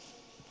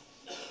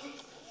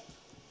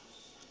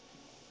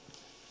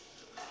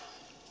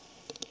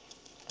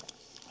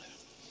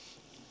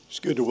It's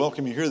good to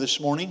welcome you here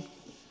this morning.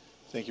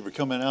 Thank you for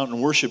coming out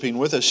and worshiping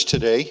with us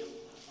today.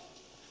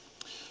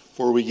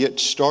 Before we get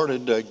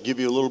started, give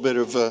you a little bit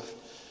of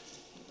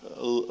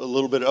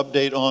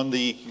update on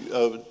the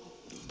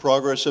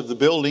progress of the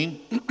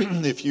building.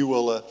 If you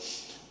will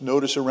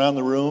notice around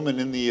the room and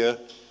in the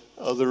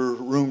other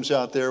rooms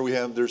out there,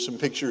 there's some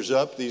pictures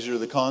up. These are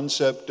the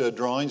concept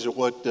drawings of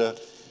what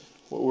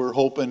we're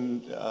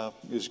hoping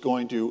is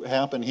going to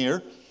happen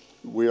here.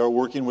 We are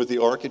working with the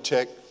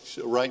architect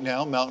right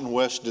now, Mountain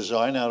West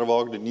Design out of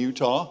Ogden,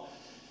 Utah.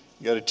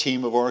 You got a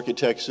team of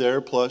architects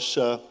there, plus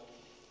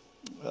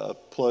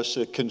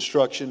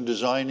construction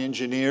design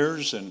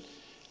engineers and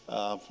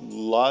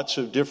lots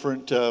of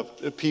different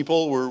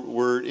people.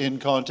 We're in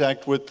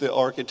contact with the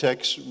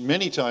architects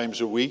many times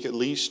a week, at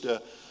least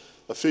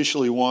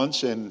officially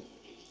once, and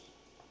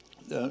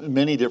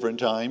many different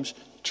times,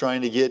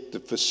 trying to get the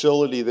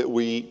facility that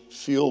we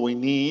feel we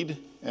need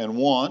and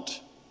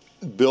want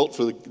built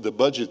for the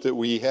budget that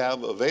we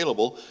have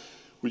available,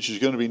 which is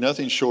going to be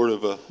nothing short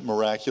of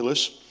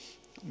miraculous.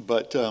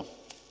 But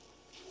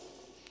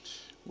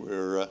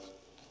we're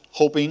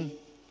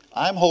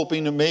I'm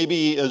hoping that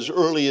maybe as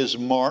early as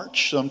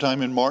March,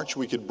 sometime in March,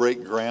 we could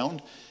break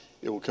ground.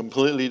 It will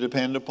completely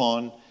depend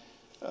upon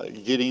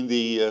getting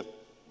the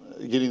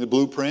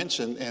blueprints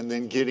and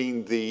then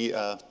getting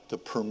the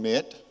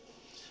permit.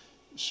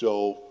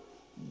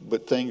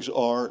 But things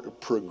are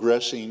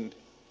progressing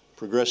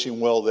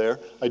well there.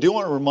 I do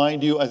want to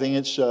remind you, I think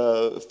it's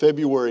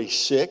February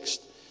 6th,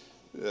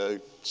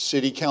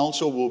 City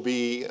Council will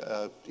be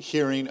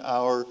hearing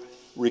our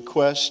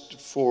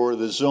request for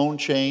the zone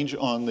change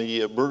on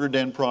the Burger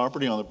Den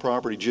property, on the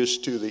property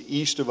just to the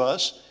east of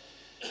us.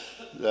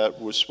 That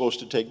was supposed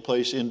to take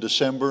place in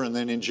December and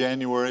then in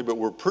January, but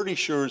we're pretty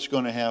sure it's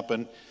going to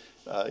happen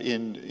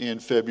in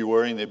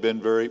February, and they've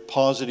been very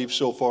positive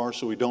so far,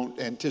 so we don't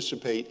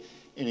anticipate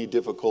any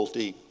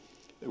difficulty.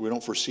 We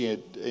don't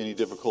foresee any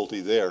difficulty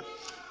there.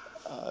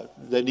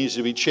 That needs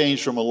to be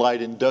changed from a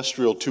light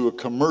industrial to a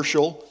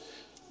commercial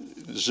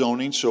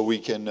zoning, so we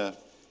can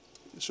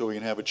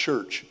have a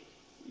church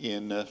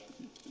in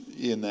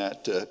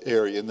that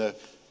area. And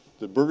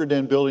the Burger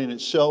Den building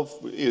itself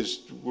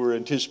we're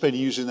anticipating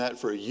using that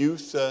for a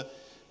youth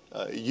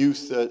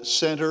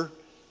center,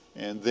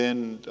 and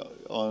then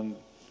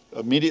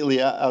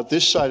immediately out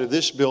this side of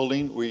this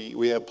building,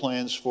 we have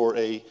plans for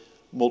a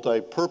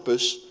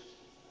multi-purpose,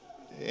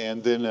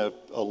 and then a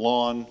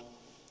lawn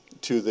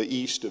to the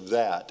east of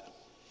that.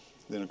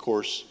 Then, of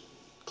course,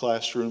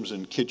 classrooms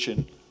and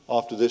kitchen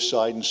off to this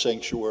side and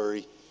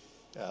sanctuary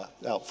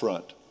out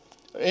front.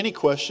 Any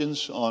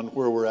questions on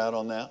where we're at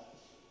on that?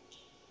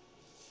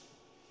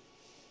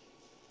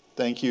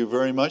 Thank you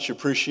very much.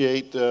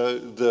 Appreciate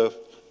the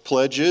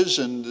pledges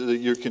and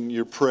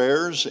your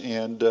prayers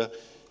and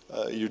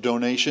your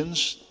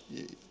donations.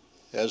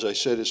 As I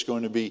said,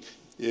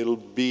 it'll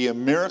be a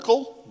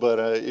miracle, but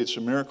it's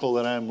a miracle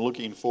that I'm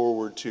looking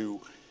forward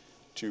to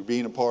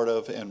being a part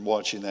of and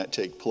watching that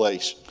take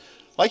place.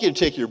 I'd like you to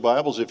take your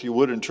Bibles, if you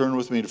would, and turn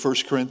with me to 1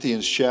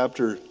 Corinthians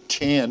chapter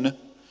 10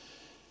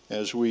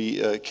 as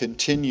we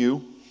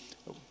continue.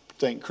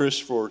 Thank Chris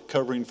for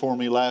covering for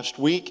me last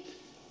week.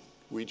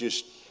 We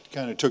just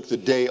kind of took the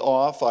day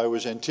off. I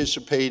was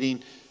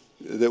anticipating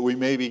that we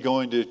may be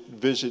going to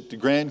visit the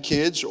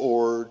grandkids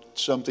or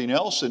something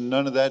else, and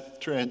none of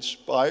that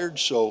transpired,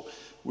 so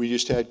we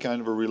just had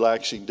kind of a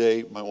relaxing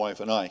day, my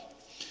wife and I.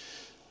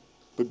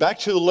 But back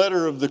to the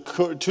letter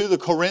to the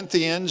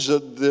Corinthians,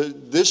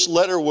 this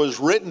letter was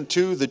written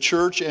to the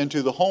church and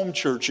to the home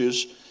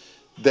churches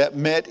that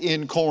met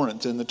in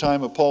Corinth. In the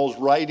time of Paul's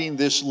writing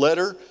this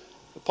letter,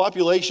 the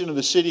population of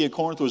the city of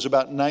Corinth was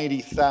about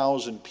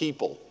 90,000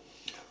 people,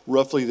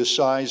 roughly the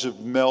size of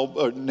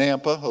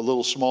Nampa, a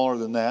little smaller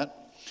than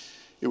that.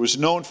 It was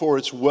known for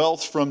its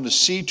wealth from the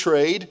sea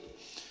trade,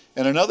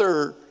 and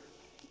another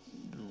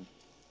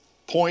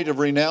point of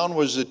renown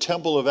was the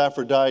temple of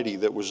Aphrodite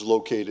that was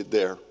located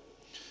there.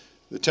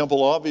 The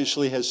temple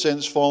obviously has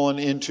since fallen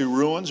into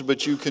ruins,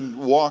 but you can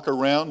walk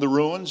around the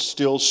ruins,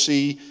 still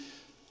see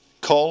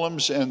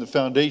columns and the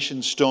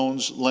foundation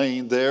stones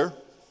laying there.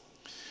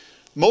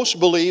 Most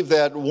believe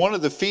that one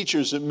of the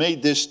features that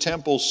made this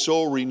temple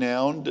so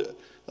renowned,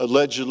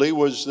 allegedly,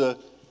 was the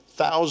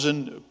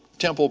 1,000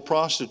 temple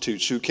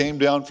prostitutes who came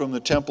down from the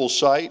temple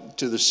site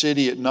to the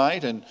city at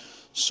night and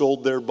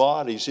sold their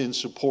bodies in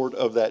support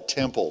of that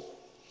temple.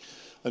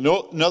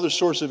 Another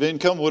source of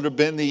income would have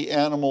been the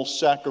animal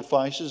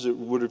sacrifices that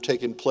would have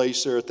taken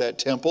place there at that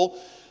temple.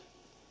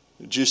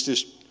 Just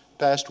this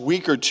past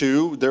week or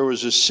two, there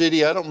was a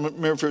city, I don't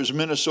remember if it was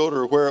Minnesota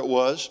or where it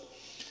was,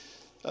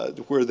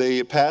 where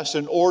they passed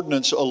an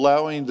ordinance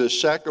allowing the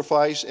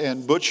sacrifice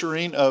and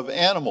butchering of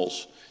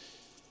animals.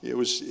 It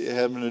was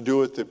having to do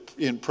with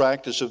in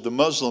practice of the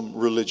Muslim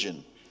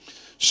religion.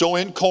 So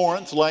in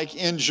Corinth, like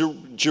in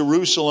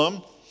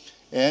Jerusalem,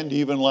 and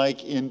even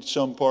like in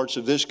some parts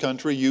of this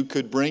country, you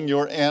could bring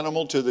your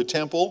animal to the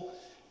temple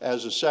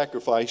as a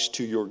sacrifice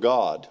to your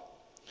God.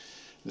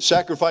 The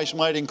sacrifice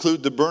might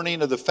include the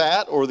burning of the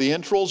fat or the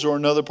entrails or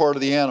another part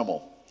of the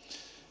animal.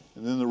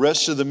 And then the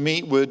rest of the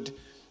meat would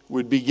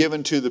be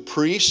given to the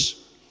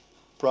priests,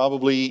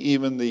 probably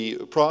even the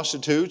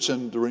prostitutes,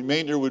 and the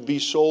remainder would be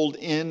sold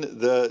in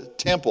the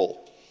temple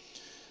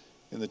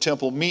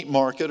meat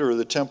market or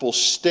the temple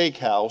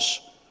steakhouse,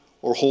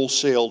 or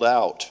wholesaled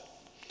out.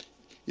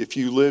 If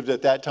you lived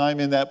at that time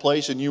in that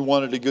place and you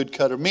wanted a good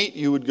cut of meat,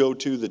 you would go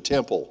to the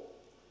temple.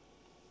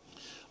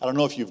 I don't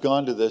know if you've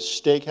gone to the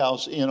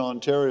steakhouse in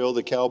Ontario,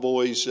 the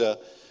Cowboys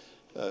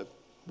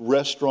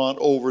restaurant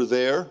over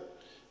there,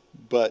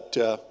 but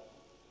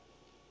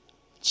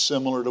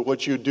similar to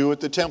what you do at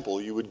the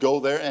temple. You would go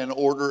there and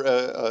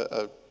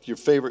order your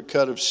favorite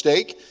cut of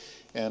steak,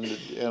 and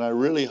I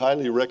really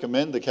highly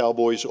recommend the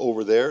Cowboys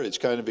over there. It's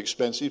kind of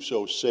expensive,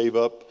 so save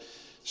up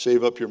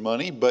your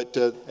money, but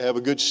have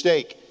a good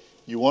steak.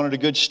 You wanted a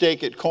good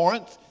steak at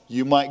Corinth,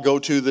 you might go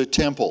to the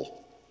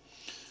temple.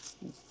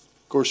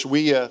 Of course,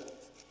 we are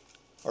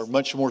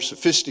much more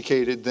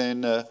sophisticated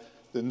than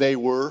they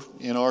were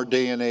in our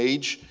day and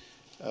age.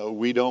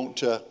 We don't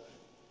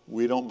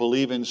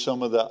believe in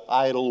some of the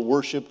idol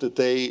worship that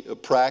they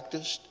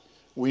practiced.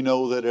 We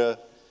know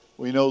that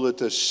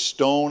the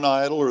stone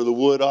idol or the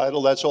wood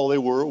idol, that's all they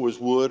were, was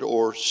wood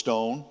or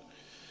stone.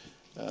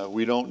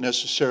 We don't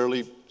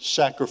necessarily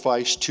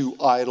sacrifice to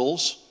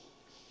idols.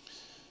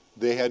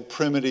 They had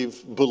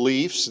primitive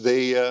beliefs.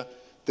 They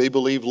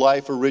believed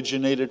life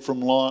originated from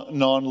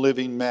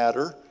non-living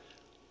matter.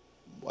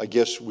 I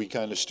guess we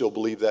kind of still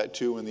believe that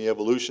too in the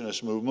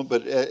evolutionist movement.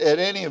 But at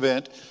any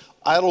event,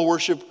 idol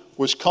worship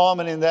was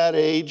common in that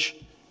age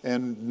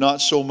and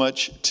not so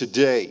much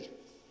today.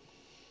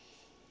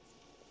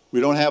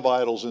 We don't have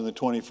idols in the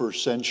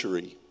 21st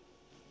century,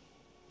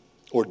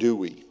 or do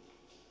we?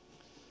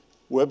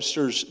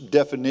 Webster's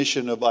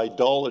definition of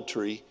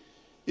idolatry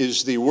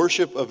is the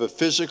worship of a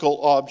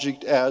physical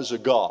object as a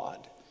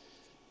god.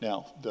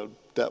 Now,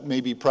 that may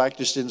be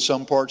practiced in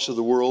some parts of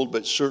the world,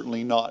 but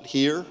certainly not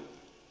here,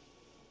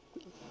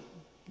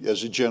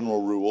 as a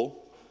general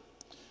rule.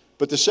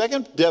 But the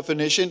second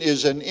definition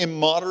is an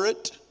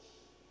immoderate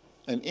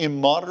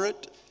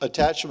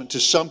attachment to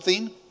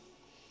something,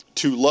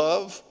 to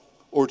love,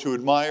 or to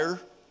admire,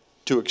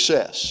 to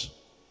excess.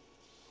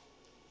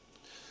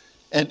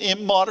 An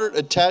immoderate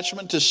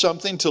attachment to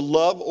something, to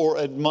love or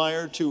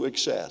admire to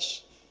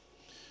excess.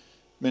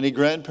 Many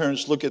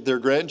grandparents look at their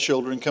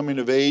grandchildren coming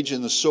of age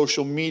in the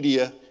social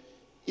media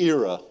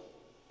era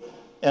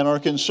and are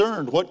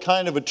concerned, what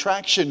kind of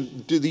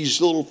attraction do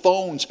these little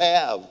phones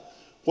have?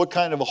 What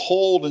kind of a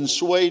hold and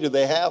sway do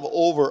they have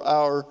over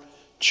our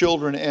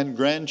children and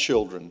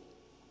grandchildren?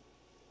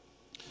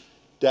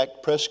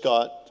 Dak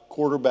Prescott,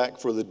 quarterback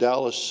for the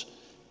Dallas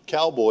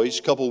Cowboys,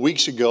 a couple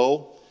weeks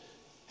ago,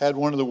 had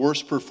one of the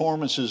worst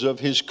performances of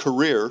his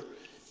career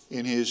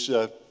in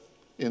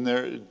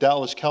their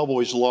Dallas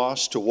Cowboys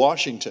loss to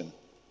Washington.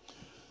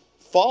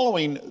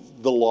 Following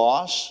the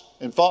loss,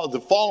 and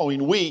the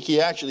following week,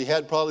 he actually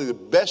had probably the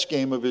best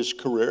game of his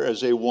career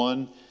as they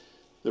won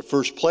their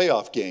first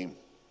playoff game.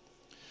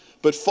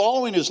 But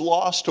following his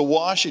loss to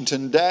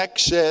Washington, Dak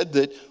said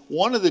that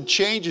one of the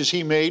changes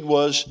he made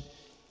was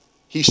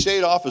he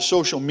stayed off of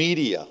social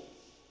media.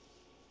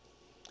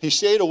 He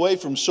stayed away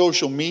from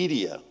social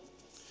media.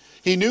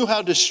 He knew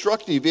how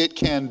destructive it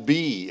can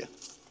be.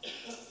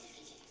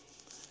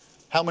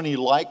 How many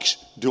likes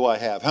do I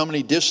have? How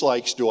many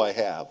dislikes do I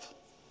have?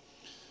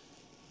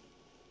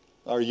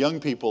 Our young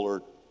people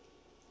are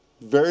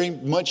very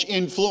much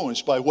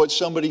influenced by what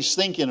somebody's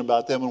thinking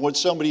about them and what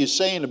somebody is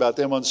saying about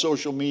them on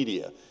social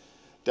media.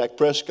 Dak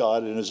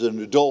Prescott, and as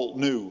an adult,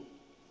 knew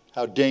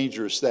how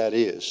dangerous that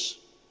is.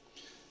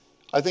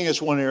 I think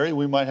that's one area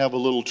we might have a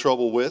little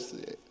trouble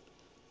with.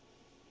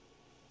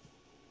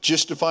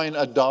 Just define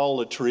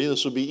idolatry.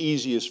 This will be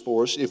easiest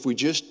for us if we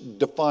just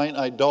define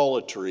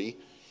idolatry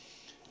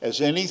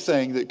as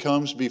anything that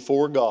comes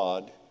before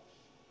God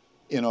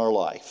in our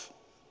life.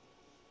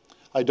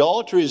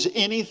 Idolatry is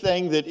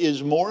anything that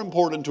is more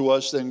important to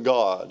us than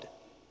God.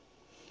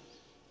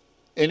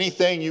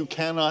 Anything you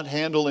cannot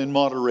handle in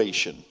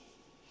moderation.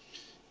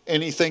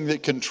 Anything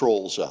that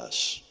controls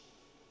us.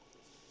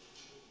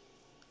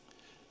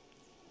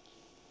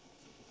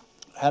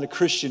 I had a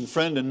Christian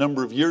friend a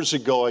number of years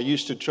ago. I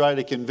used to try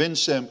to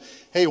convince them,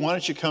 hey, why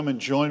don't you come and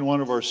join one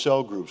of our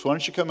cell groups? Why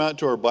don't you come out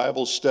to our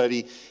Bible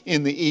study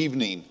in the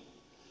evening?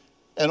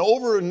 And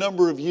over a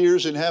number of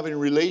years in having a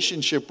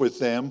relationship with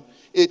them,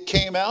 it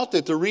came out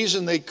that the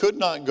reason they could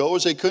not go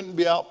is they couldn't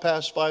be out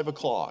past 5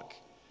 o'clock.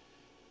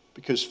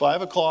 Because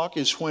 5 o'clock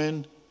is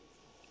when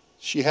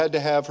she had to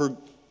have her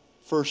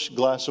first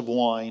glass of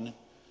wine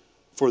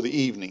for the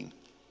evening.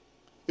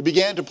 It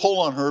began to pull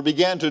on her,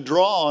 began to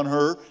draw on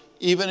her,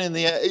 even in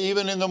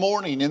the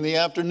morning, in the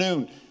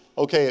afternoon.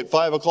 Okay, at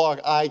 5 o'clock,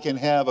 I can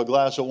have a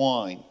glass of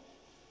wine.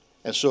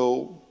 And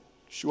so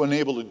she wasn't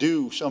able to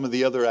do some of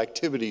the other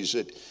activities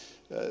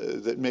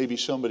that maybe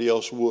somebody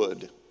else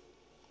would.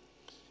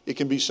 It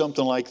can be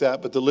something like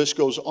that, but the list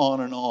goes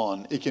on and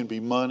on. It can be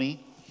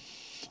money.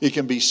 It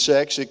can be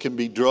sex. It can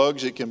be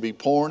drugs. It can be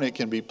porn. It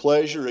can be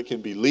pleasure. It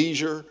can be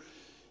leisure.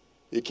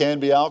 It can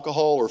be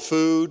alcohol or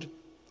food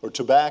or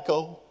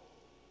tobacco.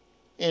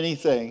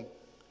 anything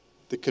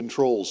that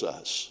controls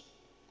us.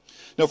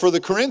 Now, for the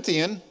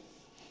Corinthian,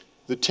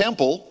 the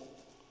temple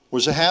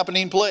was a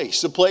happening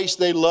place, the place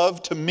they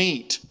loved to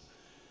meet,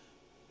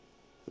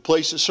 the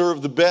place that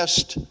served the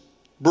best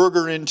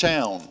burger in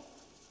town.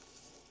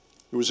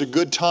 It was a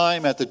good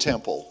time at the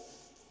temple.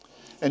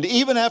 And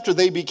even after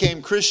they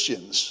became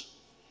Christians,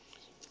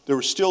 there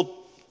were still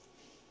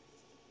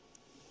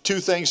two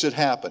things that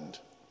happened.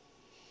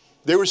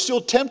 They were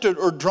still tempted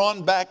or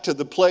drawn back to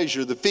the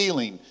pleasure, the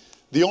feeling,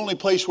 the only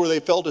place where they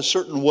felt a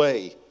certain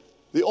way,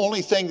 the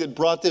only thing that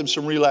brought them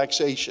some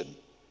relaxation.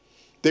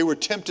 They were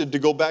tempted to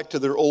go back to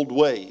their old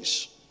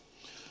ways.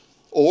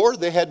 Or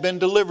they had been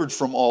delivered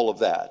from all of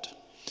that.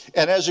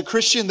 And as a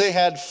Christian, they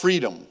had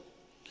freedom.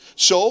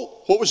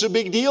 So, what was the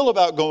big deal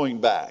about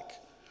going back?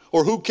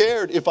 Or who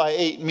cared if I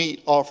ate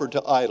meat offered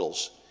to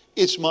idols?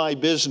 It's my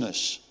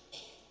business.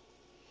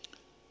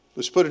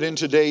 Let's put it in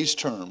today's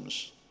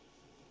terms.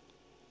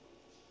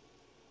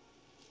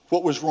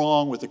 What was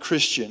wrong with a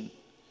Christian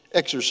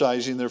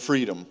exercising their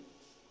freedom?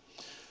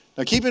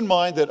 Now keep in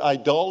mind that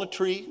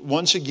idolatry,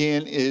 once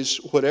again, is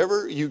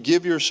whatever you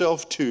give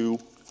yourself to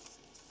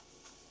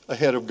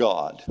ahead of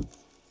God.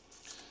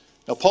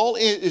 Now Paul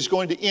is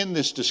going to end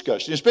this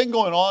discussion. It's been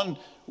going on.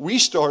 We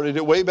started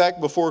it way back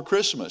before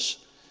Christmas.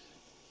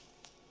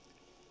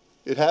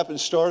 It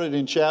started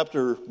in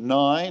chapter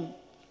 9,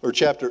 or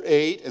chapter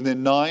 8, and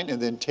then 9,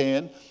 and then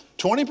 10.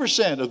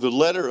 20% of the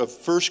letter of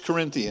 1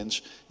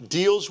 Corinthians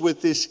deals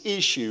with this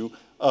issue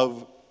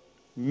of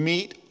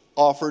meat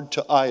offered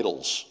to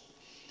idols.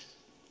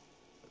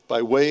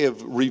 By way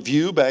of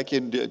review, back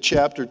in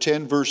chapter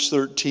 10, verse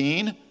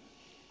 13,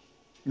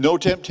 no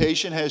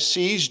temptation has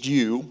seized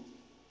you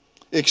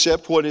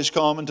except what is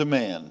common to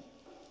man.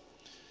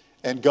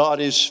 And God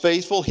is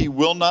faithful. He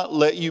will not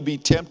let you be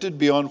tempted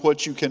beyond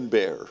what you can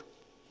bear.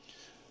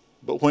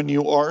 But when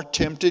you are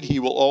tempted, He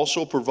will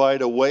also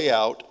provide a way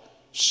out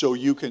so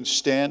you can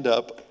stand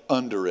up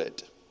under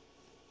it.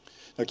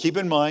 Now keep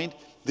in mind,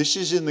 this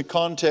is in the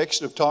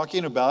context of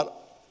talking about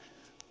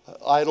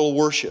idol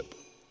worship.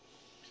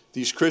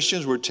 These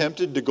Christians were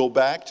tempted to go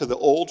back to the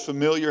old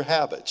familiar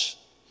habits.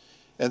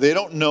 And they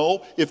don't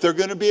know if they're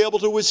going to be able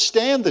to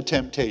withstand the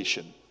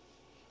temptation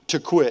to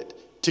quit,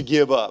 to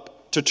give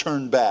up, to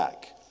turn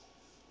back,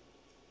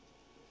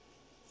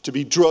 to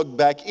be drugged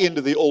back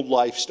into the old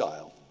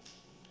lifestyle.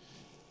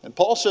 And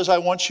Paul says, I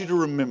want you to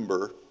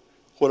remember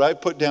what I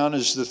put down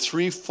as the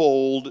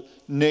threefold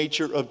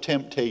nature of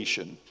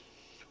temptation,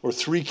 or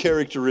three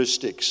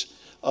characteristics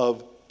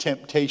of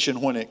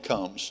temptation when it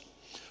comes.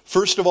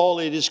 First of all,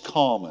 it is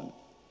common.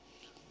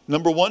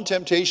 Number one,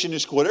 temptation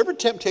is whatever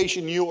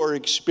temptation you are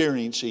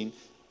experiencing,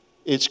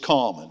 it's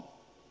common.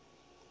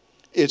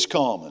 It's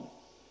common.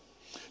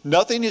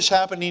 Nothing is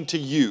happening to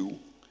you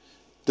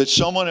that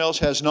someone else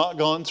has not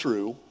gone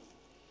through,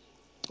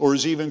 or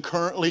is even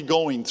currently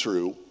going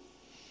through,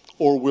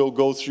 or will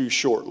go through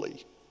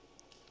shortly.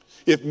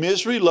 If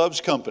misery loves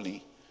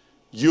company,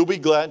 you'll be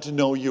glad to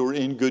know you're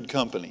in good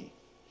company.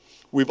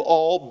 We've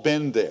all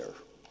been there.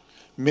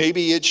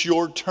 Maybe it's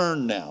your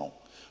turn now,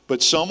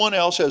 but someone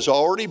else has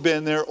already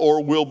been there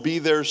or will be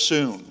there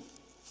soon.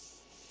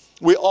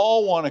 We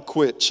all want to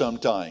quit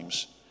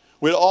sometimes.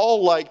 We'd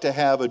all like to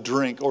have a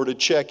drink or to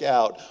check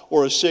out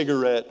or a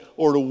cigarette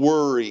or to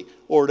worry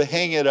or to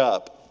hang it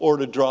up or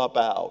to drop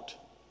out.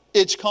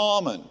 It's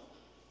common.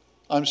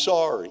 I'm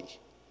sorry.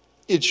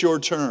 It's your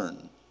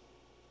turn.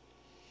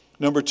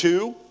 Number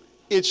two,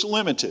 it's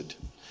limited.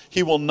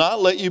 He will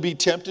not let you be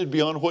tempted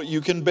beyond what you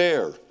can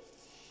bear.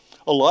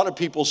 A lot of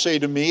people say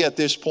to me at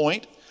this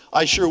point,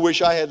 I sure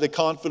wish I had the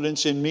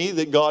confidence in me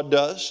that God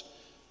does,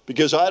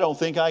 because I don't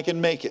think I can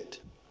make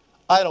it.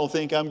 I don't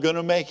think I'm going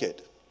to make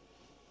it.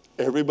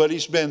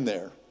 Everybody's been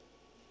there.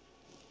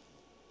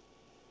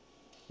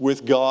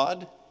 With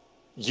God,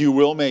 you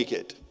will make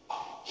it.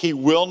 He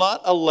will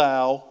not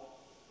allow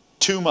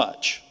too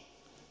much.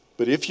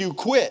 But if you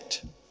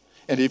quit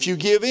and if you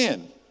give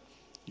in,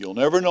 you'll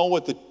never know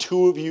what the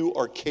two of you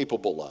are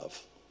capable of.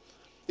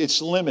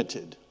 It's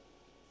limited.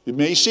 It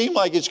may seem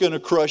like it's going to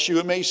crush you.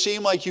 It may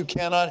seem like you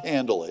cannot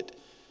handle it.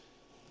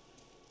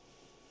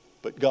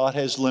 But God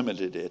has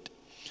limited it.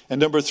 And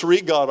number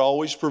three, God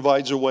always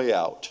provides a way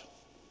out.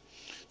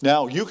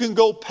 Now, you can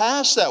go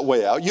past that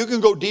way out. You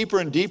can go deeper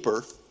and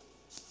deeper.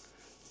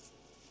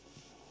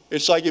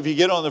 It's like if you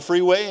get on the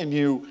freeway and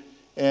you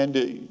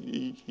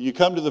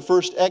come to the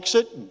first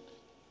exit.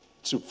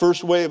 It's the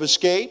first way of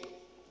escape.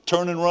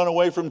 Turn and run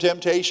away from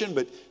temptation.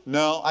 But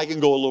no, I can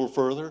go a little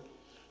further.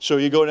 So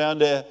you go down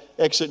to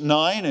exit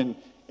 9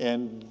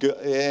 and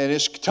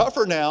it's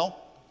tougher now.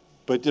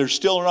 But there's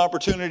still an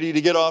opportunity to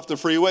get off the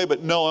freeway.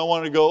 But no, I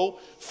want to go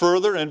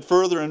further and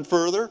further and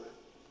further.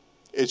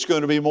 It's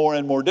going to be more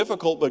and more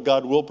difficult, but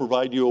God will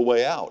provide you a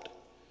way out.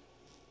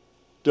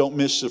 Don't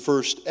miss the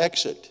first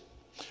exit,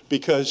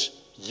 because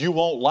you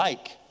won't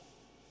like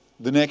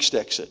the next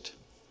exit.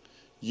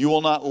 You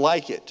will not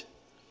like it.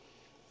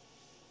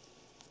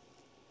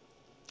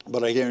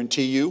 But I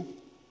guarantee you,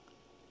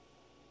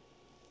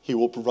 He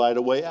will provide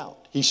a way out.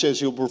 He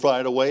says He'll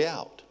provide a way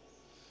out.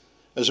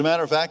 As a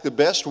matter of fact, the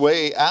best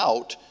way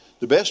out,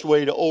 the best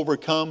way to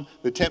overcome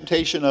the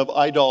temptation of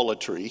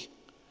idolatry,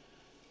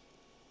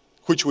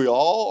 which we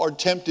all are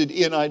tempted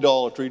in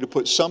idolatry to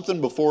put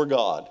something before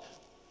God,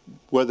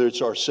 whether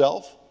it's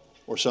ourself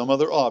or some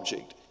other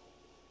object.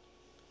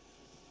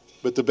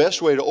 But the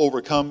best way to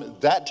overcome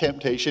that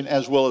temptation,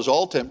 as well as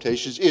all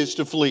temptations, is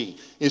to flee.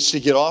 It's to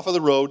get off of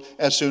the road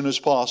as soon as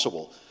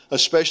possible,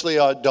 especially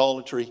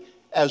idolatry,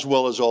 as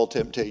well as all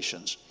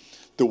temptations.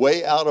 The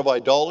way out of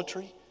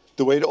idolatry,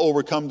 the way to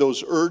overcome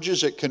those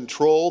urges that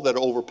control, that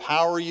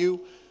overpower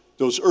you,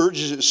 those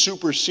urges that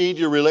supersede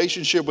your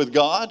relationship with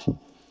God.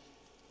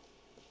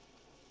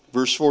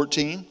 Verse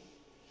 14,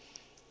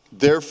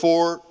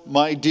 therefore,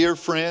 my dear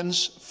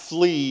friends,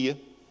 flee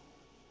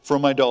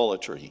from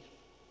idolatry.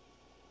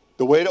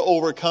 The way to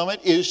overcome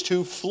it is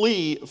to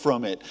flee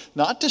from it,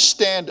 not to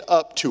stand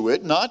up to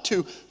it, not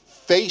to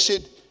face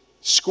it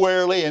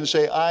squarely and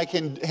say, I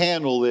can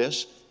handle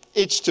this.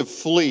 It's to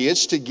flee.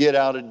 It's to get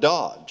out of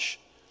Dodge.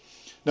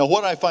 Now,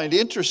 what I find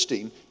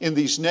interesting in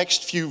these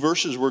next few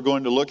verses we're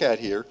going to look at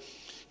here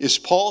is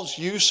Paul's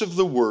use of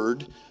the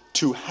word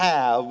to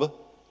have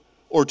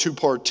or to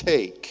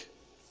partake.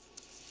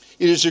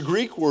 It is a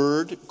Greek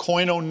word,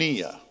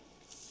 koinonia.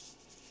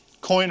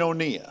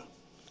 Koinonia.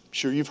 I'm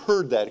sure you've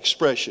heard that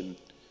expression.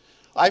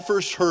 I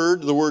first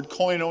heard the word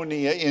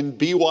koinonia in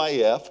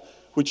BYF,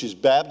 which is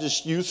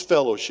Baptist Youth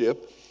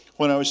Fellowship,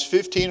 when I was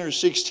 15 or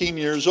 16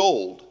 years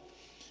old.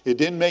 It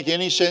didn't make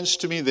any sense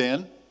to me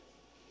then.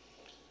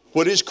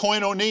 What is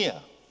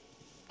koinonia?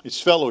 It's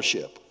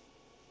fellowship.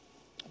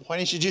 Why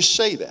didn't you just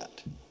say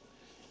that?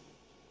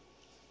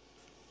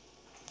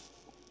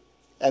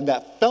 And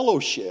that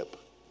fellowship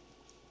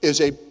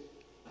is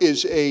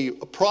a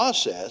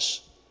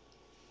process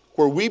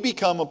where we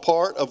become a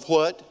part of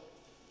what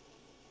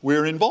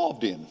we're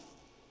involved in.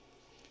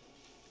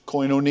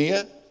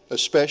 Koinonia,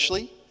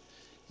 especially,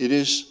 it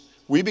is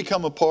we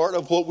become a part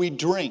of what we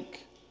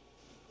drink,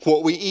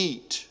 what we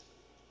eat,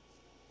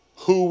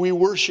 who we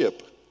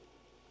worship,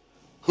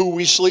 who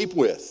we sleep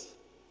with.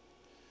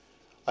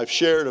 I've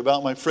shared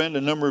about my friend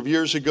a number of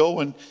years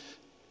ago, and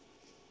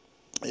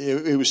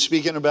he was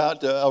speaking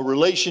about a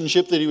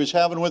relationship that he was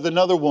having with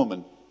another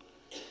woman.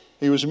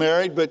 He was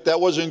married, but that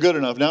wasn't good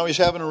enough. Now he's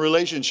having a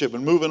relationship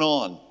and moving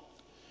on.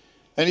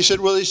 And he said,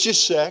 well, it's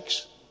just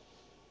sex.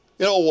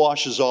 It all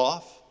washes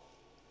off.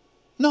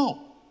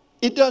 No,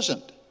 it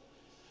doesn't.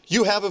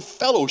 You have a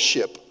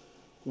fellowship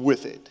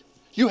with it.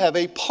 You have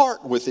a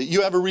part with it.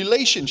 You have a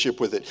relationship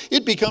with it.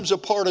 It becomes a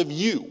part of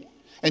you.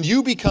 And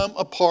you become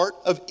a part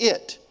of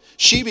it.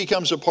 She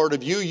becomes a part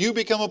of you. You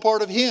become a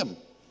part of him.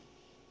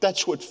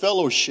 That's what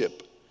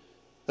fellowship,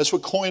 that's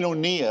what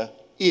koinonia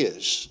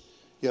is.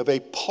 You have a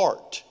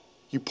part.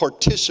 You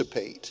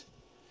participate.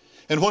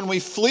 And when we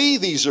flee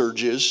these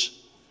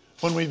urges,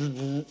 when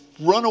we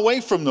run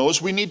away from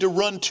those, we need to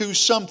run to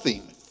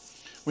something.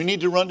 We need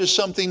to run to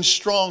something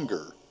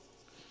stronger.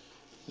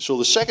 So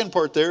the second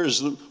part there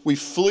is we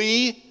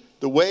flee.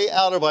 The way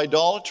out of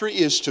idolatry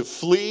is to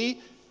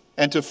flee,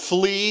 and to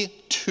flee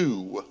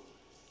to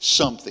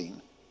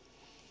something.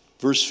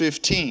 Verse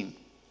 15.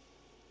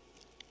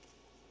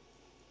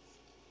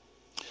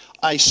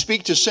 I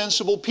speak to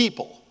sensible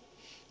people.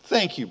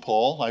 Thank you,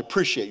 Paul. I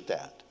appreciate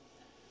that.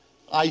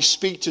 I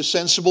speak to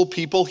sensible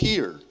people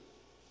here.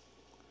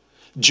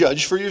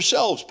 Judge for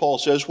yourselves, Paul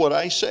says, what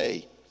I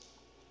say.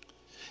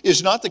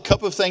 Is not the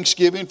cup of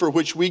thanksgiving for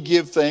which we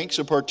give thanks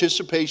a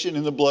participation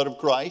in the blood of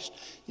Christ?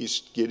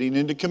 He's getting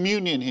into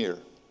communion here.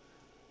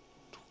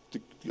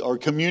 Our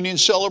communion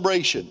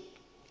celebration.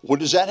 What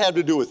does that have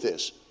to do with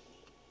this?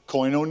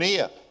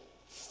 Koinonia,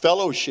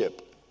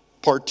 fellowship,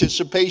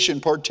 participation,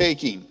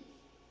 partaking.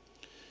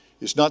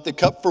 Is not the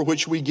cup for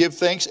which we give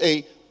thanks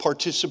a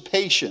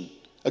participation,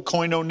 a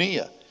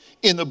koinonia,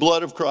 in the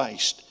blood of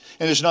Christ?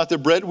 And is not the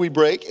bread we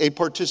break a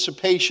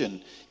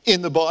participation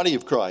in the body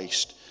of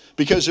Christ?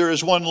 Because there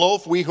is one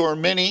loaf, we who are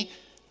many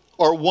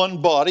are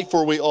one body,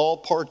 for we all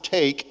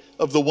partake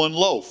of the one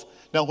loaf.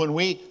 Now, when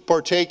we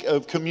partake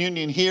of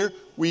communion here,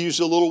 we use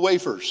the little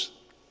wafers.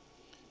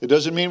 It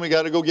doesn't mean we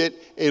got to go get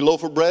a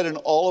loaf of bread and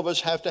all of us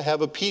have to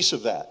have a piece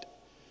of that.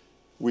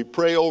 We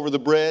pray over the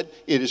bread.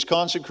 It is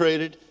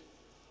consecrated.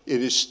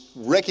 It is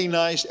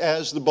recognized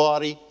as the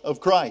body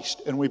of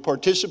Christ. And we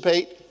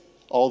participate,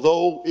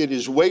 although it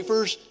is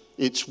wafers,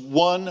 it's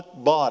one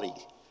body.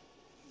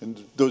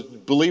 And those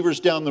believers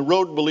down the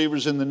road,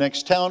 believers in the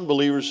next town,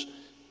 believers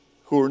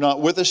who are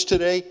not with us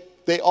today,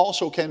 they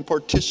also can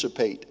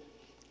participate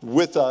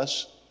with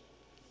us.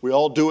 We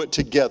all do it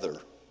together.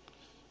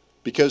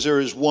 Because there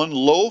is one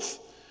loaf,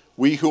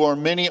 we who are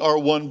many are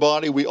one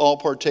body, we all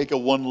partake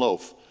of one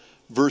loaf.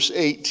 Verse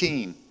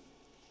 18.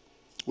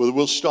 Well,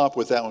 we'll stop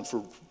with that one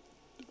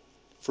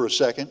for a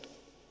second.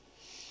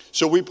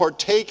 So we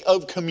partake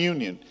of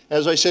communion.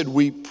 As I said,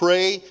 we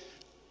pray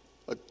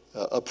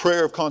a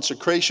prayer of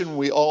consecration.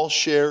 We all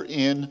share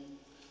in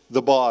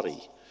the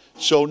body.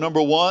 So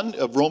number 1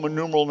 of Roman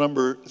numeral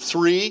number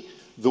 3,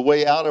 the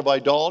way out of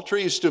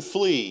idolatry is to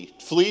flee.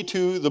 Flee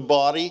to the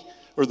body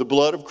or the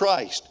blood of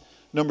Christ.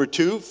 Number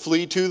 2,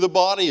 flee to the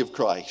body of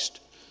Christ.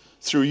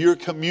 through your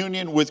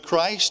communion with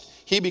Christ,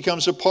 he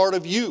becomes a part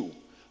of you.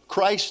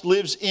 Christ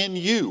lives in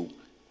you.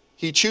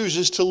 He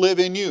chooses to live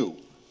in you.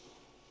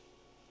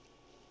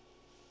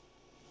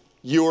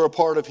 You are a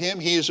part of him.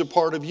 He is a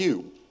part of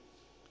you.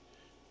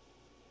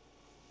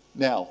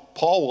 Now,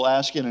 Paul will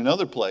ask in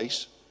another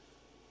place,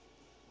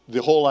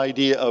 the whole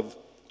idea of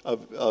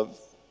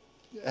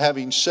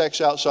having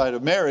sex outside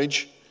of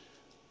marriage,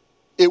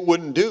 it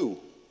wouldn't do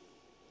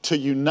to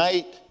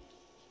unite.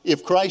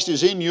 If Christ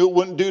is in you, it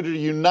wouldn't do to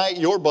unite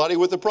your body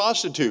with a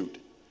prostitute.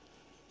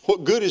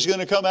 What good is going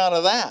to come out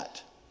of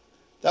that?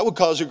 That would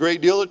cause a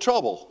great deal of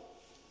trouble,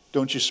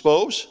 don't you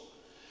suppose?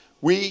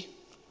 We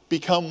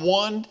become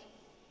one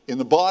in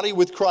the body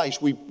with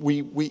Christ.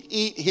 We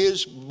eat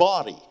his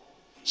body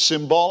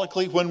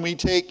symbolically when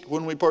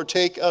we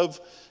partake of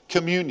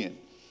communion.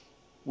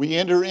 We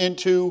enter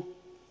into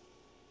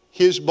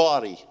his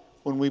body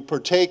when we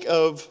partake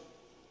of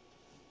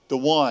the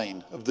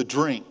wine, of the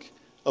drink,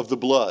 of the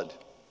blood.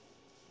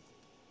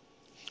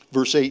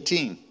 Verse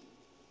 18.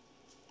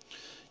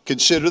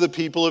 Consider the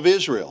people of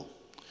Israel.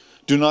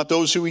 Do not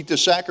those who eat the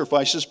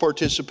sacrifices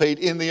participate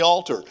in the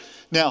altar?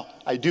 Now,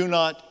 I do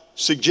not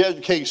suggest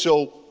that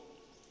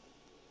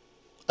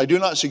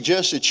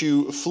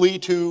you flee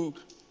to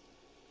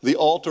the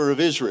altar of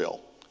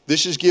Israel.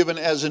 This is given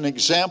as an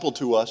example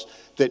to us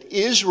that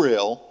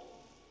Israel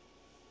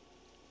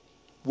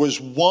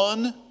was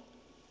one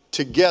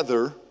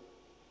together.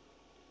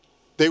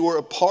 They were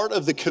a part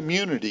of the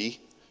community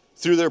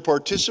through their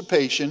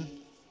participation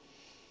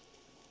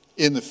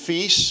in the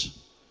feasts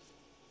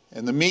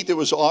and the meat that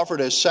was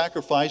offered as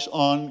sacrifice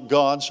on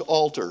God's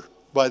altar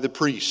by the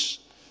priests.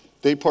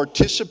 They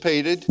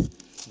participated,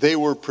 they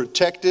were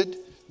protected,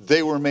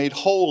 they were made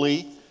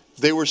holy,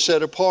 they were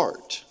set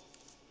apart.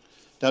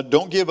 Now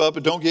don't give up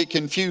and don't get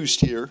confused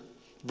here.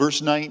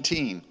 Verse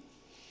 19.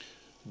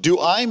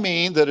 Do I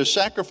mean that a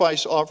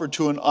sacrifice offered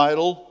to an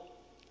idol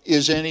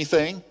is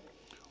anything,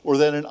 or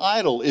that an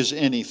idol is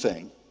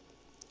anything?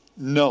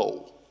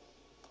 No.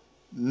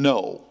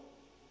 No.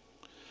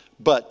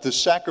 But the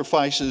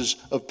sacrifices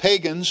of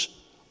pagans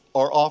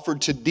are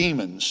offered to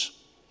demons,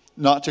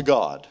 not to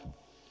God.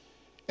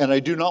 And I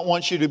do not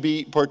want you to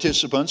be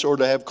participants or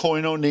to have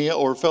koinonia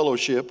or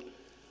fellowship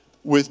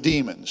with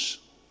demons.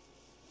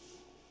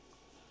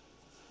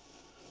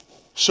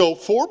 So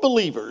for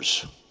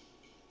believers,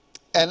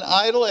 an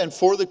idol, and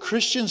for the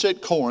Christians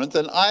at Corinth,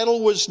 an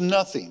idol was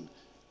nothing.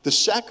 The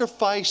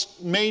sacrifice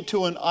made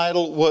to an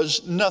idol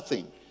was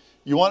nothing.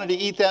 You wanted to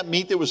eat that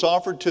meat that was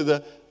offered to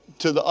the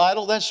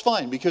idol, that's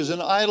fine, because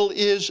an idol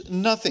is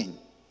nothing.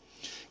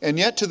 And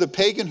yet to the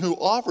pagan who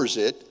offers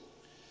it,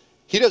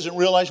 he doesn't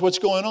realize what's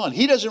going on.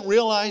 He doesn't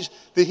realize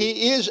that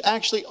he is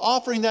actually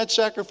offering that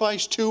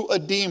sacrifice to a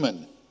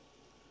demon.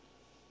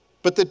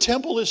 But the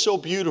temple is so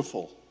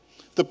beautiful.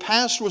 The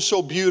past was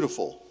so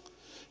beautiful.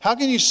 How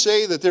can you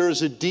say that there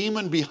is a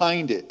demon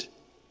behind it?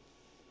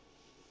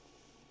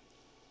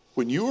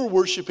 When you are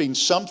worshiping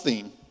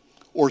something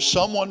or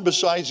someone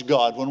besides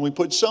God, when we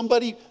put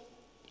somebody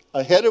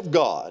ahead of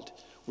God,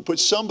 we put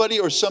somebody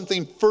or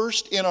something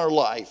first in our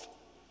life,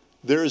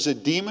 there is a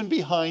demon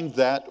behind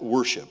that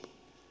worship.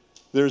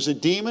 There's a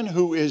demon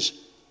who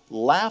is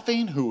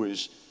laughing, who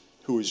is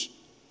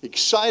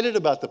excited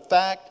about the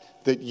fact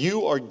that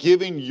you are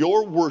giving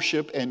your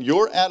worship and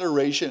your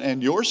adoration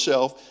and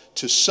yourself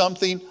to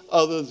something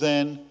other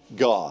than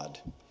God.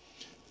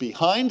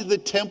 Behind the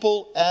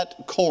temple at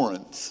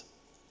Corinth,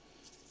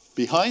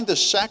 behind the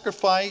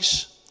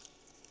sacrifice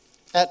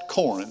at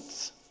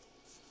Corinth,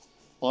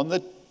 on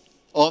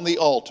the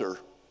altar,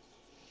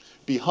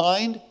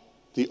 behind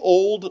the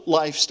old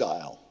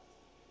lifestyle,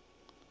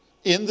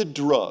 in the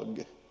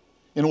drug,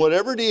 in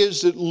whatever it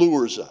is that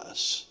lures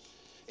us,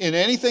 in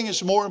anything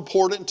that's more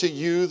important to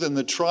you than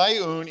the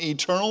triune,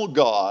 eternal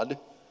God,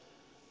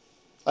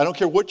 I don't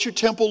care what your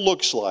temple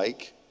looks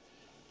like,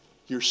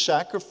 we're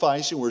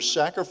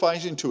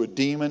sacrificing to a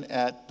demon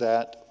at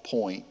that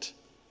point.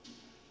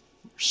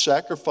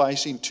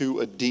 Sacrificing to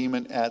a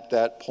demon at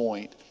that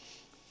point.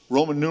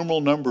 Roman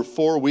numeral number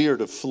 4, we are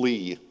to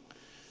flee.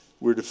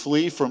 We're to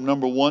flee from,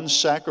 number 1,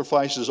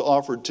 sacrifices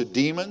offered to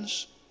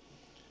demons,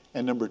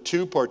 and number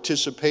 2,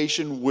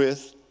 participation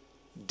with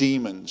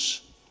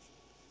demons.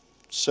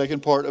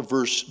 Second part of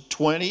verse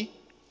 20.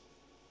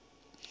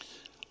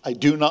 I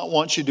do not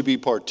want you to be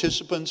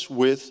participants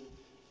with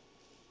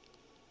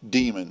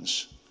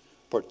demons.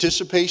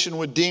 Participation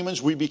with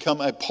demons, we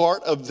become a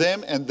part of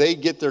them and they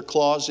get their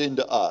claws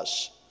into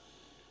us.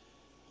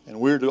 And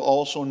we're to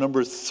also,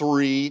 number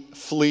 3,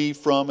 flee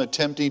from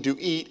attempting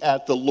to eat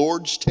at the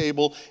Lord's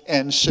table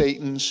and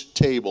Satan's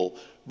table.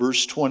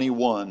 Verse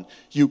 21.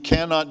 You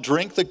cannot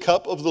drink the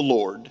cup of the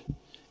Lord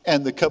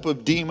and the cup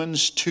of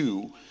demons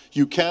too.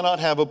 You cannot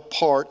have a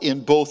part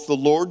in both the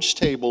Lord's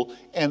table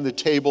and the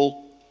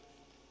table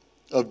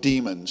of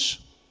demons.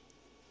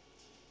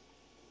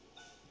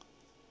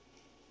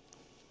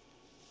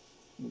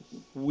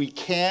 We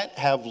can't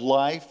have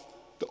life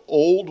the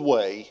old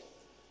way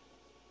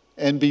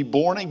and be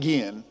born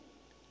again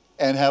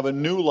and have a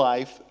new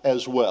life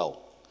as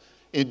well.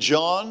 In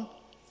John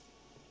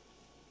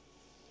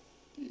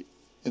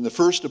In the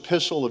first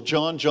epistle of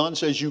John, John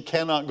says you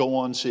cannot go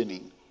on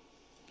sinning.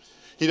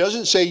 He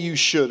doesn't say you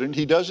shouldn't.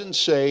 He doesn't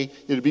say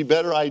it'd be a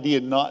better idea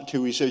not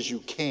to. He says you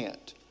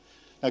can't.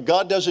 Now,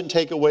 God doesn't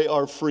take away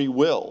our free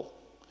will,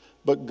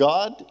 but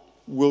God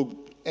will,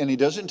 and He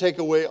doesn't take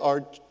away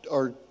our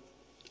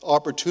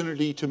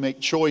opportunity to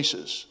make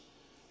choices.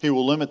 He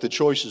will limit the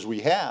choices we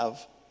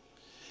have,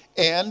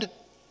 and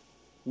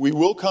we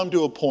will come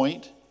to a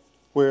point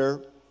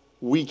where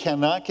we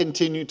cannot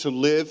continue to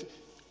live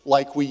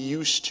like we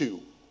used to.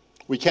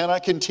 We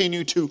cannot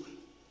continue to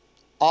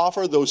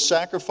offer those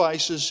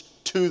sacrifices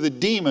to the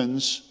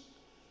demons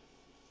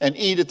and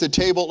eat at the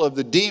table of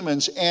the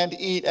demons and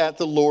eat at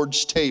the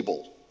Lord's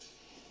table.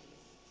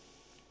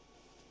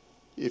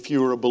 If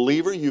you're a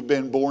believer, you've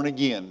been born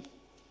again.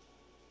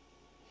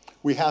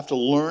 We have to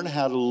learn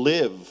how to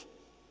live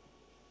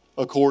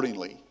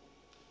accordingly.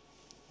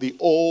 The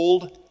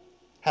old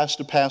has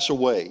to pass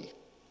away.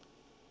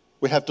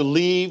 We have to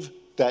leave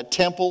that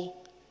temple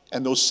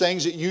and those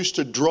things that used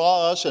to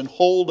draw us and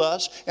hold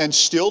us and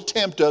still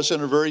tempt us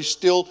and are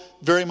still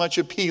very much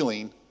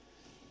appealing.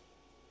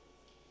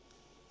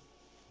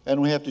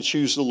 And we have to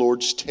choose the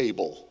Lord's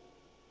table.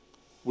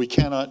 We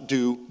cannot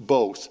do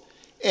both.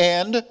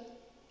 And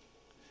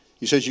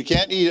he says you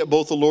can't eat at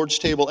both the Lord's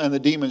table and the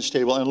demon's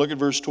table. And look at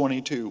verse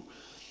 22.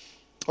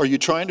 Are you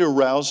trying to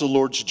arouse the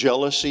Lord's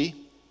jealousy?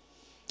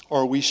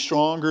 Are we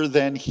stronger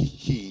than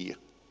He?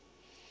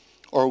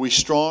 Are we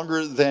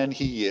stronger than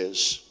He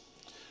is?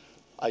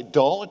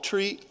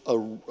 Idolatry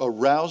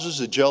arouses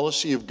the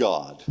jealousy of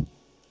God.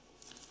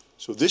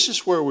 So this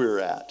is where we're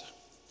at.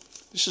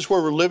 This is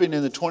where we're living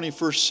in the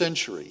 21st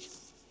century.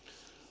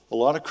 A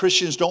lot of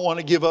Christians don't want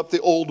to give up the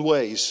old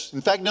ways.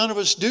 In fact, none of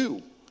us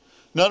do.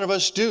 None of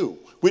us do.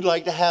 We'd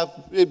like to have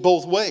it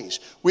both ways.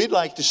 We'd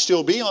like to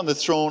still be on the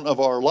throne of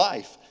our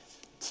life,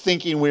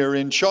 thinking we're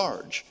in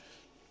charge.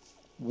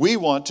 We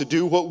want to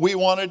do what we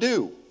want to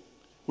do.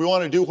 We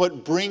want to do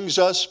what brings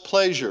us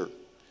pleasure,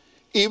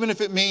 even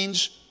if it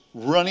means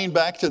running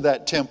back to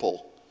that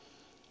temple,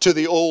 to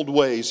the old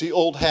ways, the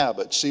old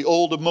habits, the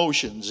old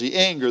emotions, the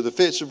anger, the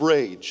fits of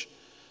rage.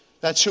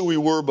 That's who we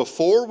were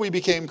before we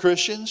became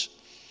Christians.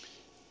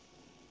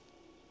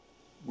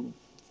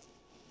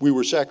 We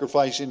were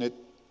sacrificing it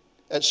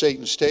at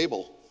Satan's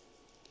table.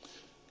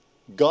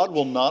 God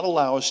will not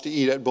allow us to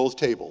eat at both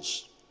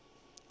tables.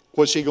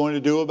 What's He going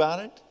to do about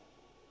it?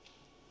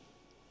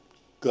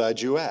 Glad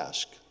you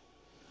asked.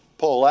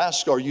 Paul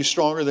asks, are you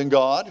stronger than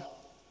God?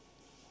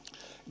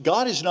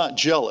 God is not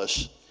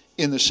jealous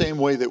in the same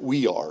way that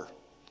we are,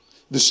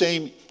 the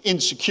same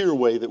insecure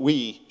way that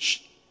we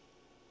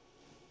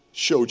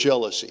show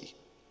jealousy.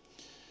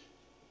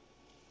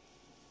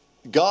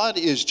 God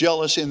is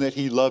jealous in that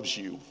He loves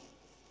you,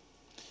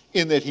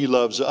 in that He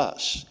loves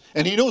us,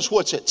 and He knows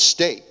what's at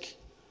stake.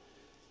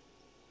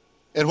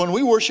 And when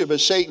we worship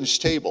at Satan's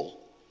table,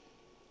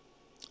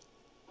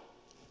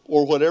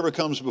 or whatever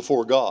comes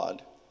before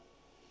God,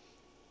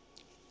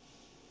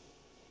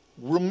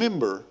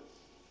 remember,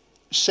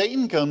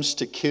 Satan comes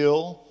to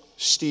kill,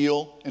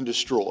 steal, and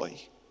destroy.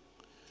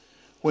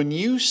 When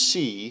you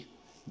see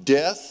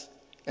death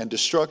and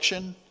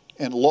destruction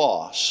and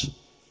loss,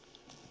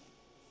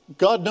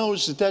 God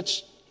knows that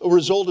that's a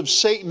result of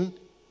Satan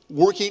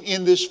working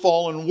in this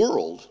fallen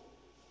world.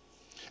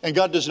 And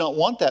God does not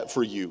want that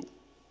for you.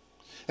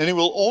 And He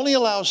will only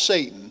allow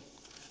Satan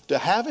to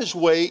have his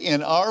way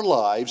in our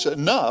lives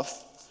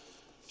enough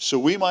so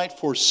we might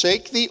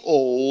forsake the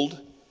old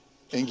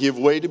and give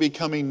way to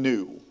becoming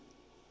new.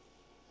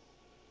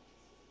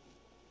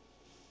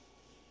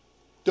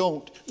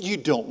 You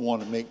don't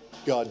want to make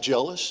God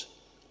jealous.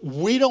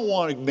 We don't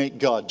want to make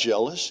God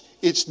jealous.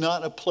 It's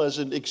not a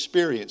pleasant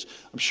experience.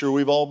 I'm sure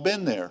we've all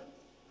been there.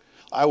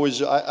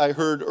 I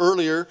heard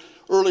earlier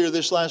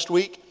this last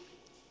week,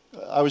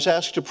 I was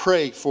asked to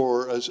pray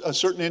for a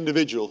certain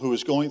individual who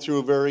was going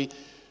through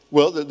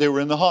they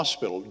were in the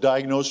hospital,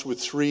 diagnosed with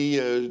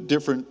 3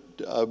 different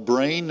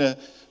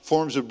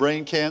forms of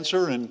brain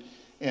cancer, and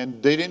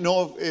they didn't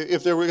know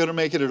if they were going to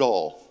make it at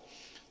all.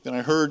 Then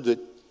I heard that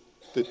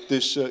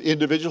this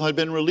individual had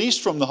been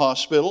released from the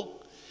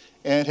hospital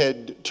and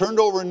had turned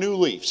over a new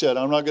leaf, said,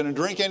 I'm not going to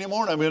drink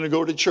anymore and I'm going to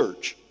go to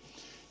church.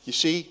 You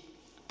see,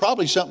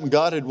 probably something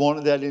God had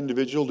wanted that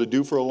individual to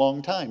do for a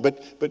long time.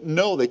 But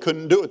no, they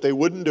couldn't do it. They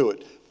wouldn't do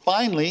it.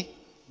 Finally,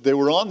 they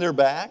were on their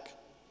back,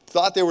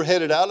 thought they were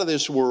headed out of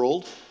this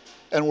world,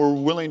 and were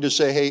willing to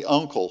say, hey,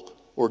 uncle,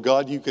 or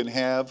God, you can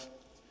have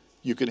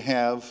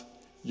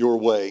your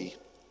way.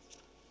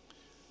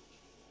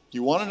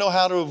 You want to know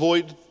how to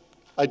avoid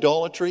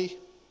idolatry?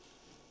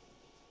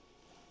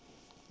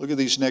 Look at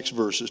these next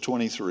verses,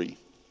 23.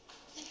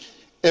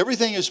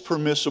 Everything is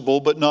permissible,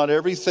 but not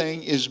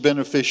everything is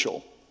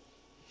beneficial.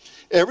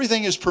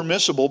 Everything is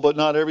permissible, but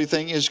not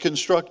everything is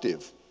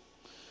constructive.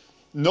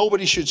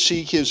 Nobody should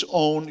seek his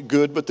own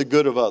good, but the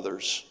good of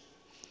others.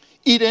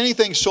 Eat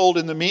anything sold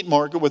in the meat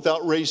market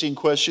without raising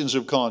questions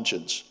of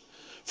conscience.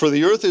 For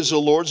the earth is the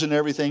Lord's and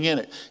everything in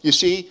it. You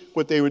see,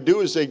 what they would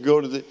do is they'd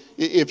go to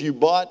if you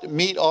bought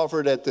meat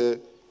offered at the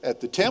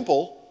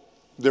temple,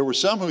 There were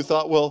some who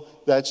thought, well,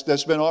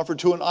 that's been offered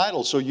to an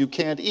idol, so you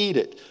can't eat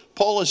it.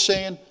 Paul is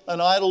saying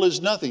an idol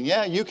is nothing.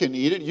 Yeah, you can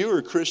eat it. You're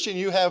a Christian.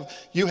 You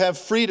have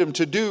freedom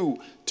to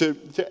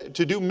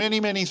do many,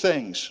 many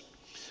things.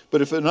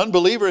 But if an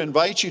unbeliever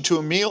invites you to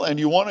a meal and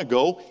you want to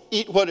go,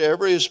 eat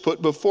whatever is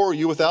put before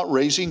you without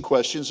raising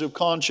questions of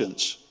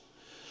conscience.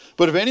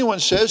 But if anyone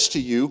says to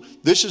you,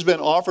 this has been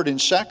offered in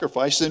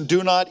sacrifice, then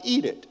do not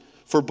eat it,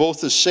 for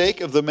both the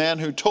sake of the man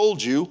who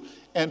told you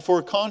and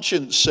for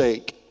conscience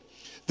sake.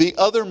 The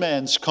other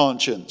man's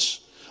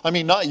conscience. I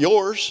mean, not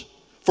yours.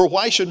 For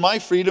why should my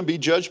freedom be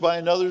judged by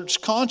another's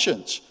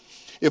conscience?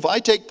 If I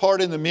take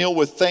part in the meal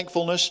with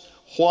thankfulness,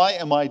 why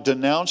am I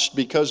denounced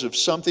because of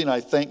something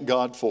I thank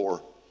God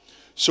for?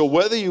 So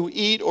whether you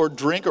eat or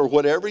drink or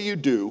whatever you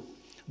do,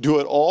 do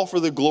it all for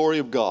the glory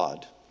of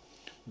God.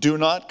 Do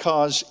not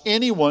cause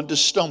anyone to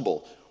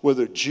stumble,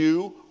 whether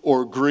Jew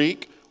or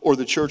Greek or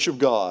the church of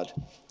God.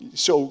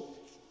 So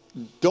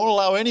don't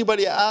allow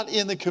anybody out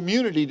in the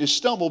community to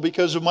stumble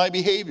because of my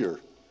behavior.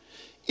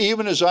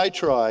 Even as I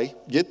try,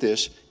 get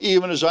this,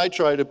 even as I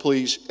try to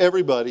please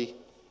everybody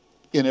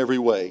in every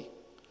way.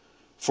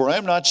 For I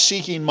am not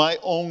seeking my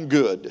own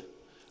good,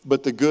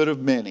 but the good of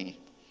many,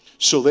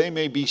 so they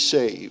may be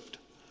saved.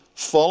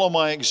 Follow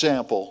my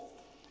example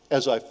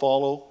as I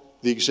follow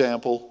the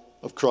example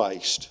of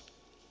Christ.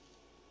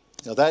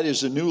 Now that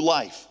is a new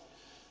life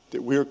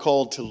that we are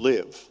called to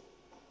live.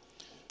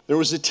 There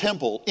was a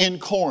temple in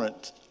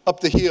Corinth, up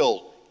the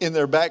hill in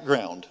their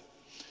background.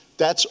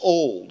 That's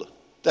old.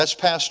 That's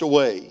passed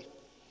away.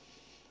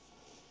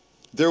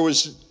 We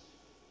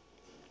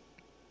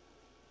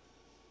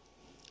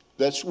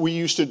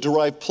used to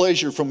derive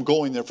pleasure from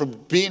going there, from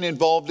being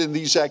involved in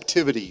these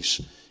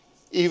activities,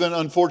 even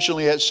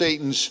unfortunately at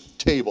Satan's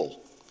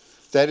table.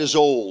 That is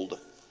old.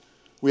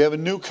 We have a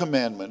new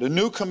commandment. A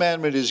new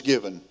commandment is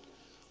given.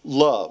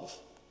 Love.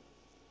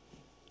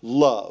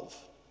 Love.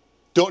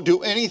 Don't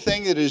do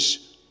anything that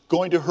is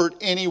going to hurt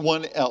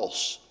anyone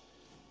else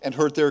and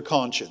hurt their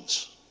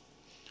conscience.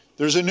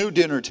 There's a new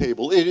dinner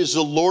table. It is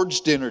the Lord's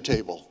dinner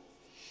table.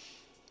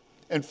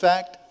 In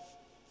fact,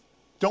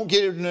 don't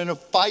get in a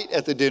fight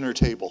at the dinner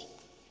table.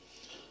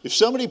 If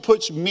somebody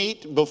puts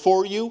meat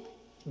before you,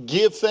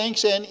 give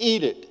thanks and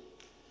eat it.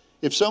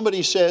 If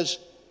somebody says,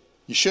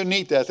 you shouldn't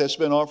eat that, that's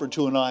been offered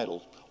to an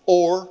idol.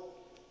 Or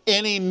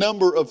any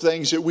number of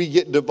things that we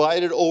get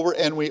divided over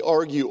and we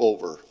argue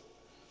over.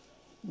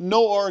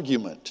 No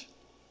argument.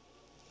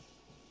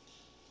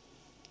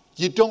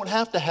 You don't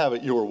have to have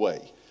it your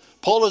way.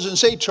 Paul doesn't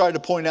say try to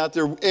point out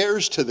their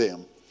errors to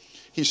them.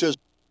 He says,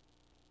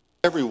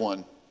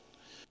 everyone,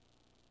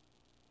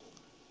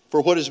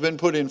 for what has been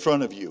put in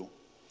front of you.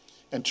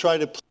 And try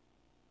to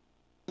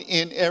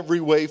in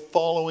every way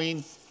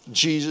following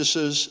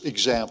Jesus'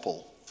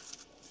 example.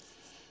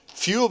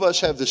 Few of us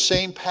have the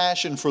same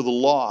passion for the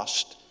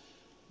lost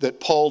that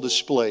Paul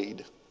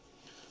displayed.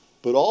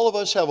 But all of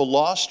us have a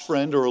lost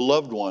friend or a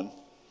loved one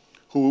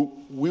who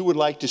we would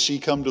like to see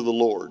come to the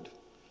Lord.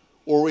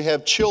 Or we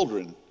have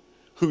children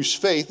whose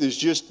faith is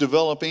just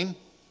developing.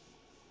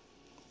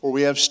 Or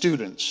we have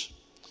students.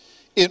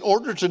 In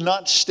order to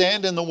not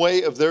stand in the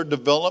way of their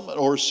development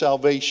or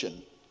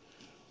salvation,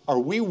 are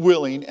we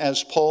willing,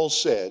 as Paul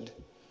said,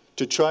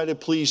 to try to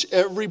please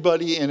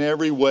everybody in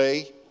every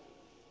way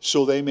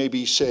so they may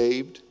be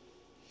saved?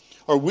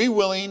 Are we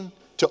willing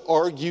to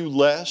argue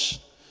less,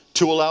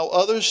 to allow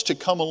others to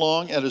come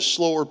along at a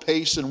slower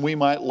pace than we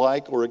might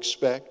like or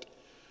expect?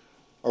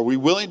 Are we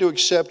willing to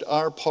accept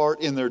our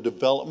part in their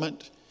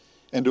development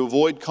and to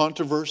avoid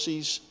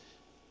controversies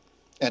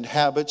and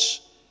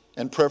habits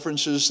and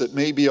preferences that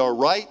may be our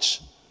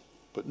rights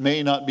but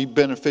may not be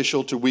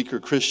beneficial to weaker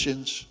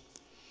Christians?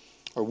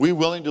 Are we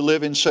willing to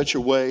live in such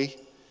a way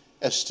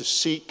as to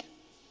seek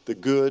the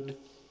good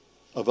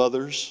of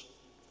others?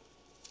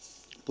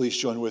 Please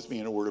join with me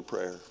in a word of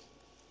prayer.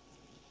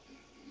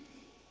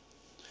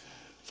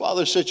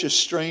 Father, such a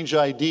strange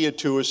idea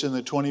to us in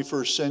the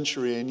 21st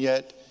century, and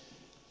yet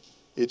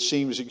it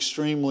seems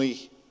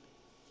extremely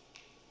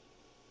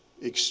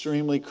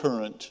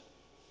current,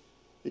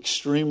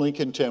 extremely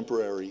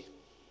contemporary.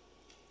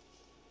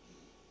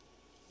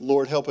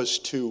 Lord, help us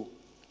to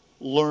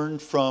learn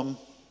from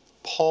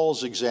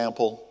Paul's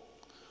example,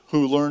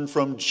 who learned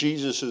from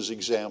Jesus'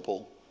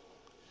 example,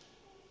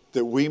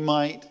 that we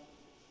might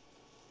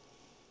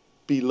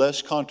be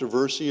less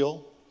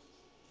controversial,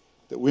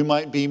 that we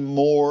might be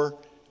more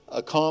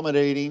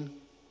accommodating,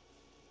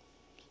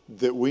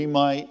 that we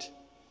might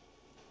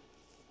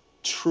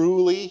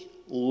truly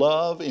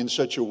love in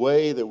such a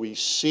way that we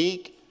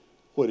seek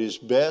what is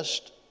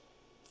best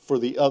for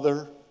the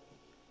other,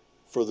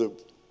 for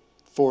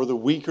the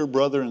weaker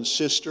brother and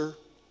sister,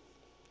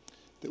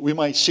 that we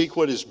might seek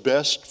what is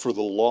best for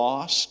the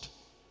lost,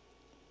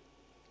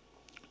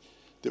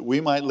 that we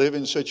might live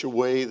in such a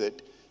way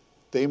that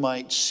they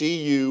might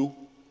see you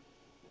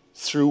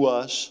through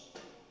us,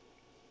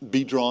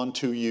 be drawn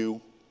to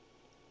you.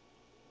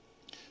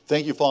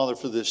 Thank you, Father,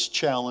 for this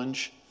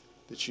challenge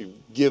that you've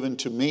given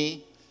to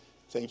me.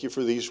 Thank you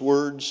for these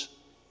words,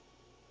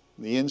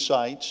 the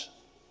insights.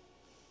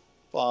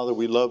 Father,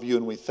 we love you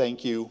and we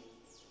thank you.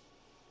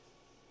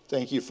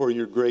 Thank you for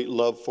your great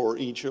love for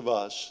each of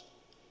us.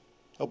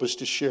 Help us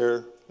to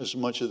share as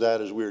much of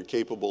that as we are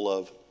capable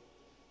of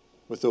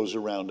with those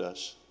around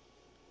us.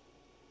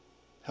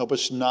 Help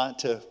us not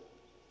to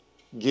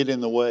get in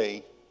the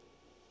way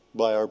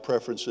by our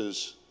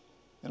preferences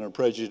and our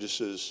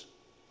prejudices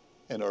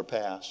and our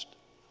past.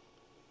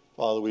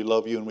 Father, we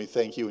love you and we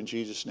thank you in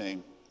Jesus'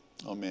 name.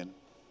 Amen.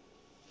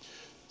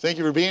 Thank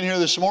you for being here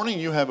this morning.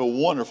 You have a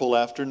wonderful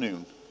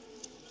afternoon.